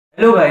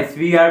Hello guys,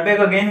 we are back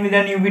again with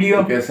a new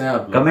video. कैसे हैं आप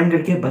लोग? कमेंट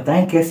करके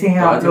बताएं कैसे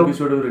हैं आप लोग।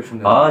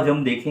 आज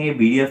हम देखेंगे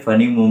BTS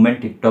funny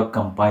movement TikTok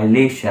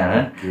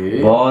compilation.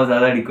 बहुत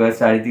ज्यादा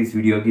रिक्वेस्ट आ रही थी इस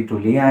वीडियो की, तो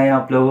ले आए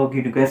आप लोगों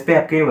की रिक्वेस्ट पे।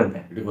 आपके बनता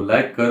है वीडियो को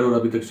लाइक करो और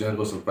अभी तक चैनल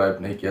को सब्सक्राइब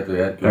नहीं किया तो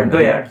यार कर दो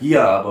यार।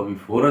 किया आप अभी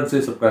फौरन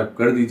से सब्सक्राइब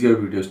कर दीजिए और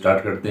वीडियो स्टार्ट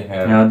करते हैं।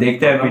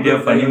 देखते हैं video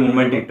funny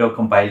movement TikTok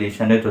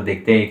compilation है, तो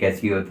देखते हैं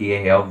कैसी होती है।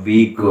 Here we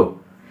go.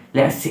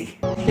 Let's see.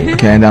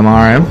 Okay, I'm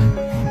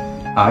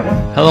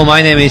Hello, my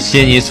name is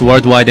Xin is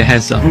worldwide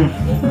handsome.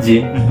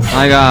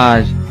 Hi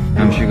guys,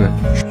 I'm Sugar.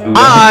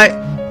 Hi,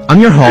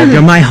 I'm your hope,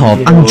 you're my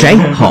hope, I'm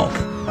J-Hope.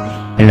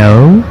 Hello,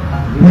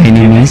 my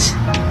name is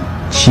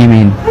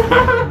Jimin.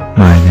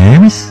 My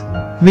name is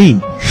V.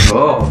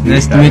 Oh,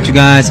 nice to meet you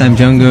guys. I'm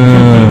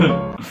Jungkook.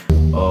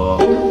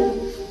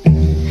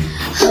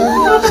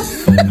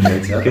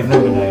 कितना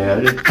बनाया यार?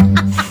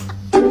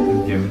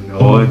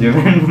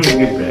 Jimin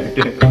की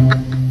bracket.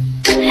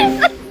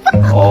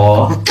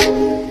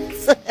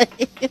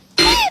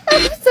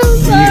 I'm so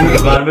sorry.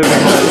 दुकान पे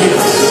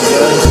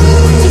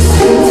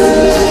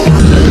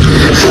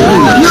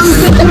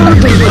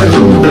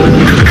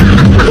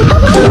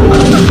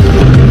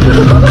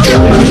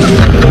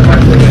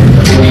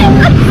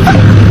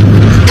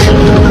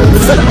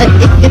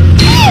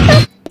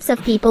Of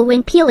people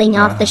when peeling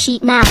off the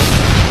sheet mask.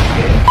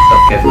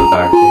 सब कैसे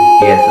उतारते हैं?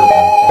 कैसे उतारते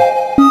हैं?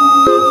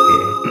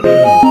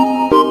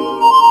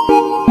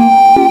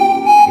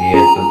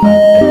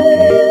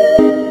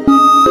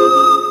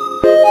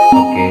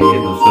 ओके, ये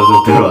दूसरों को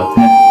उतरवाते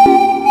हैं।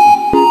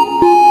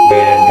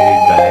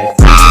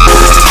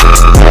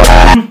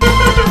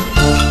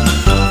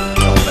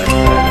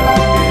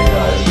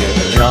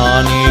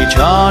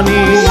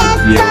 Johnny,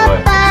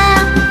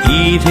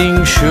 eating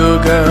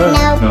sugar,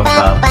 No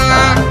papa.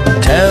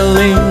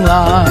 telling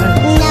lies.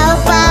 No,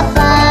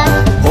 Papa.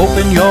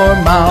 Open your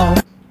mouth.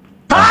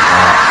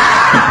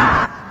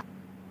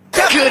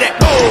 그래,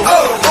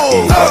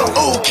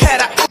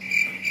 캐라.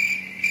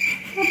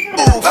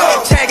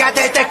 제가 될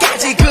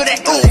때까지 그래,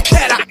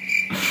 캐라.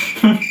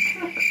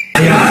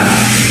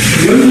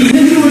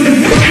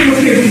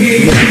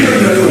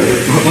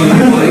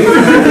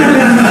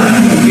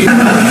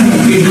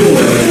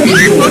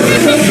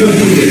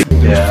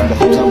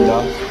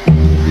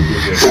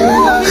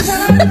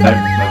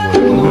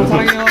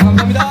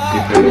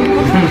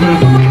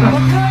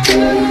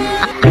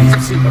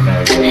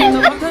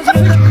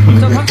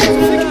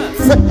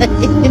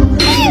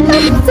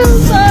 I'm so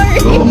sorry.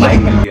 Oh my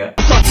God.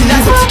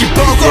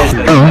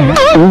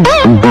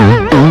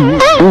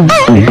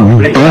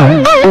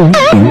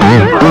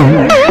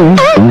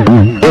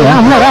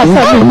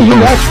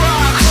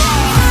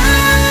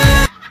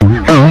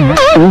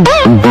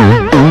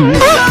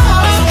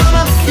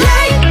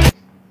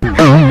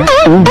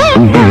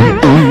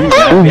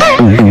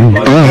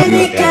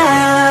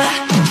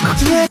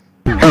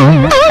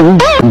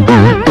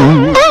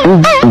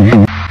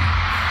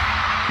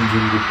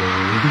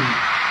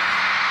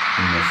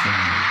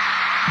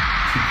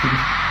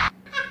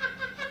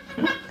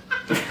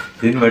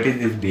 Then what is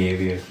this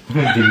behavior?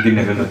 जिनकी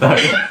नकल उतार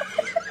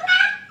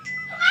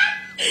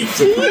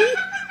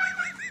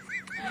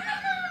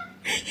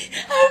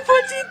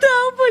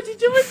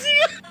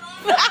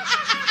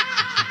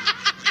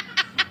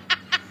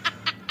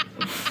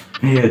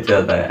ये अच्छा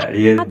था यार।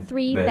 ये Top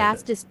 3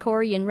 fastest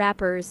Korean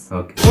rappers.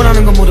 Okay.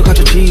 원하는 건 모두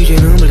갖췄지 이제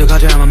눈물도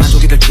가져야만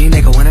만족이 될지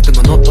내가 원했던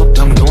건 너도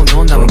담은 돈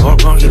남은 걸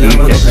이런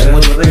건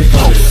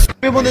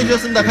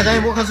보내주셨습니다. 가장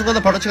행복한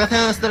순간은 바로 제가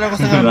태어났을 때라고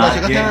생각합니다.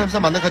 제가 태어나면서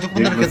많은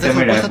가족분들께서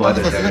갖고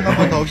있었다는 것을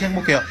생각하면 더욱이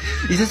행복해요.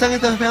 이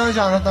세상에서 태어나지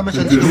않았다면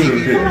전 지금 이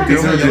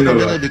괴로움을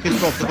여러분들을 느낄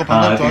수가 없었고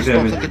반대로 좋아할 수가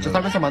없었겠죠.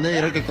 살면서 많은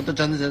일을 겪었던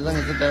저는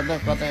세상에서 태어날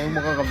가장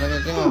행복한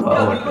감사하게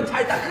생각합니다.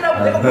 잘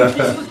닦으라고 내가 뭐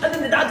뒤지고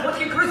샀는데 나한테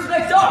어떻게 그럴 수가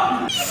있어?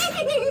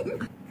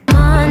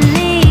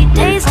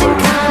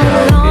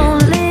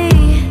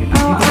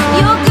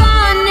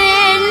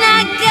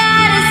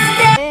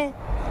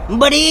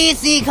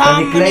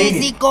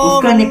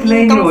 उसका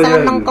निकलाइन हो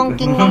जाएगा।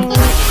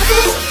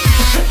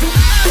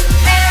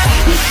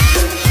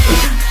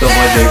 तो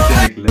मैं देखते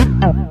निकले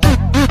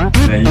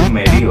नहीं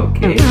मेरी।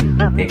 Okay,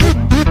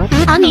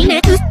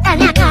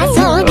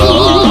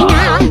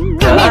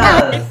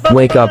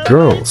 Wake up,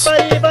 girls.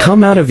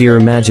 Come out of your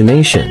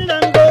imagination.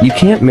 You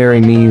can't marry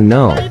me, you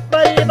know.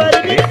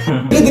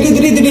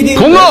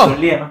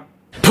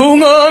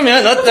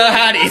 붕어면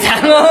어떠하리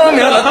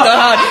상어면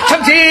어떠하리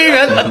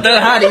참치면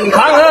어떠하리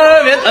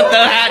광어면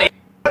어떠하리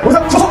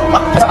보면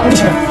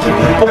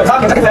 4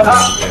 괜찮겠어요? 4,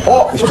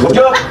 5,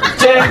 6,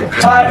 7,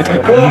 8,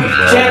 9,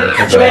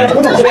 10,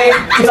 11, 12,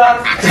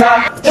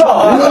 13,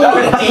 14,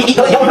 15, 16,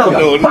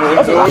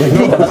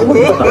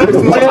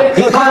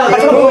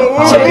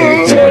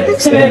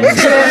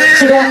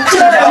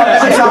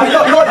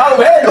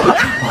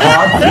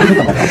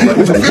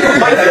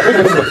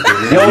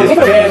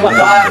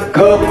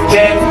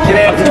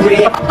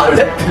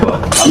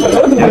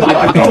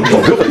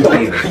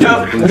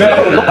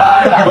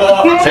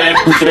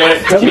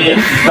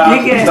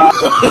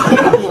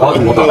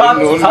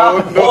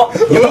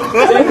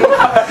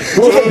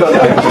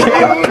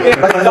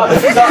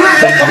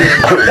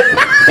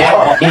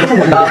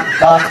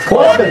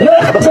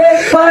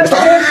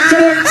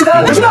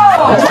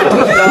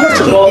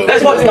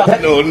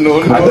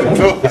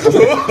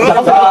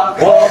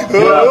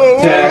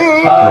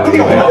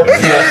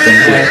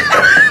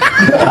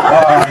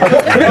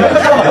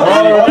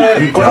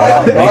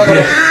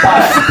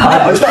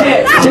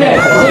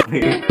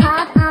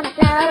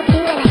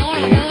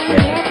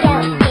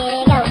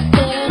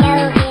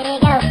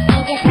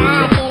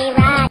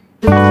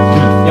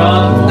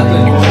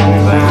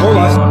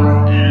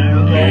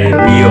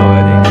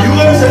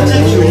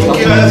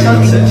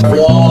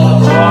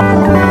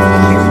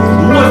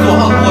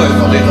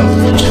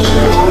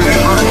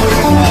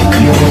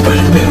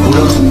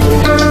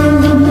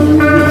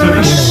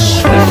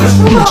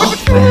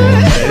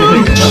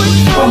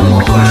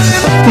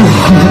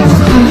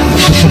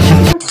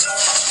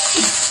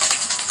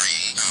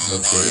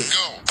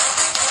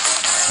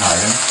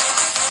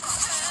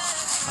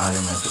 आगे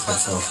मैं तो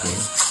करता हूँ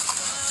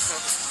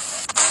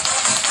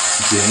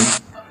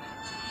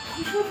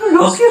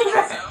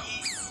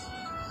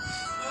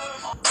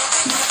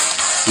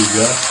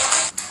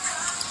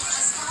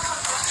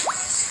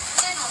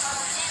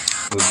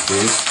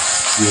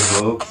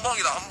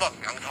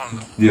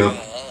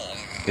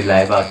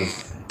लाइव आके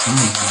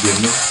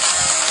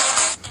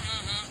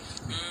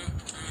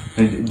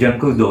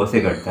जंकू 2 से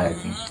करता है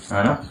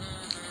है ना।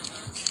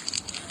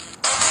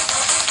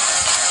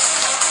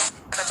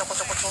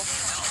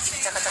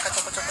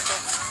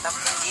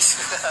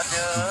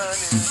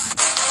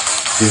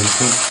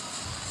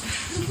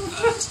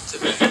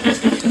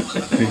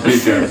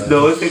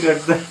 दो से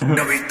करता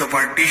अभी तो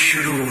पार्टी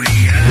शुरू हुई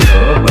है।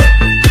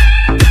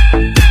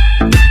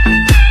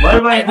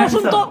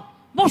 বসুন তো,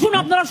 বসুন।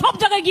 আপনারা সব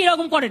জায়গায় গিয়ে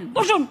এরকম করেন,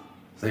 বসুন।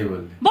 सही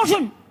बोल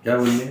বসুন। क्या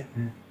बोलिए?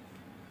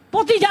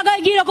 প্রতি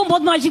জায়গায় গিয়ে এরকম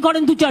বদমাইশি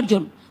করেন 2-4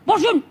 জন,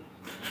 বসুন।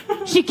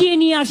 শিখিয়ে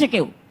নিয়ে আসে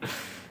কেউ।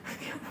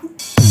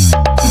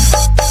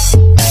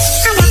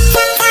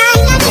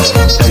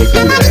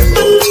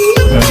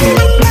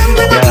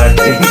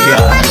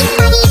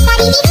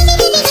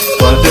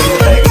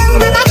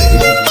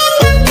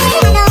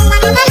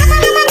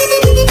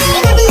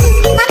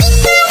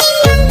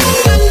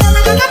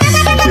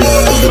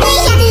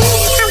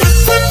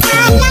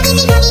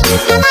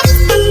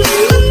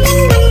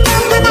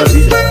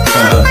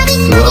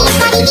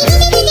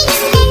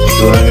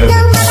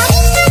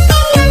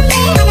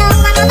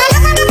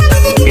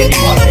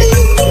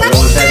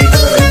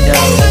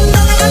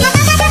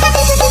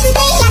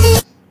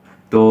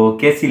 तो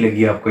कैसी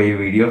लगी आपको ये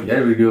वीडियो?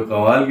 यार वीडियो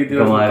कमाल की थी,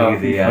 कमाल की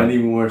थी यार,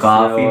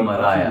 काफी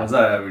मजा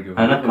आया वीडियो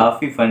है ना,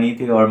 काफी फनी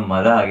थी और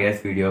मजा आ गया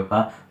इस वीडियो का।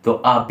 तो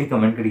आप भी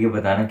कमेंट करके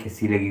बताना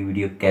कैसी लगी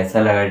वीडियो, कैसा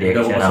लगा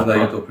रिएक्शन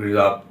आपको। तो फिर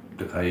आप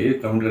दिखाइए,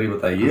 कमेंट करके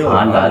बताइए।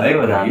 हाँ, लाइक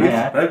बताना यार,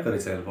 सब्सक्राइब करें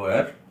चैनल को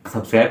यार,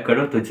 सब्सक्राइब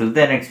करो। तो चलते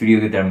हैं नेक्स्ट वीडियो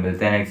की तरफ,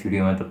 मिलते हैं नेक्स्ट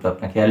वीडियो में, तब तक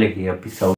अपना ख्याल रखिए। Peace out.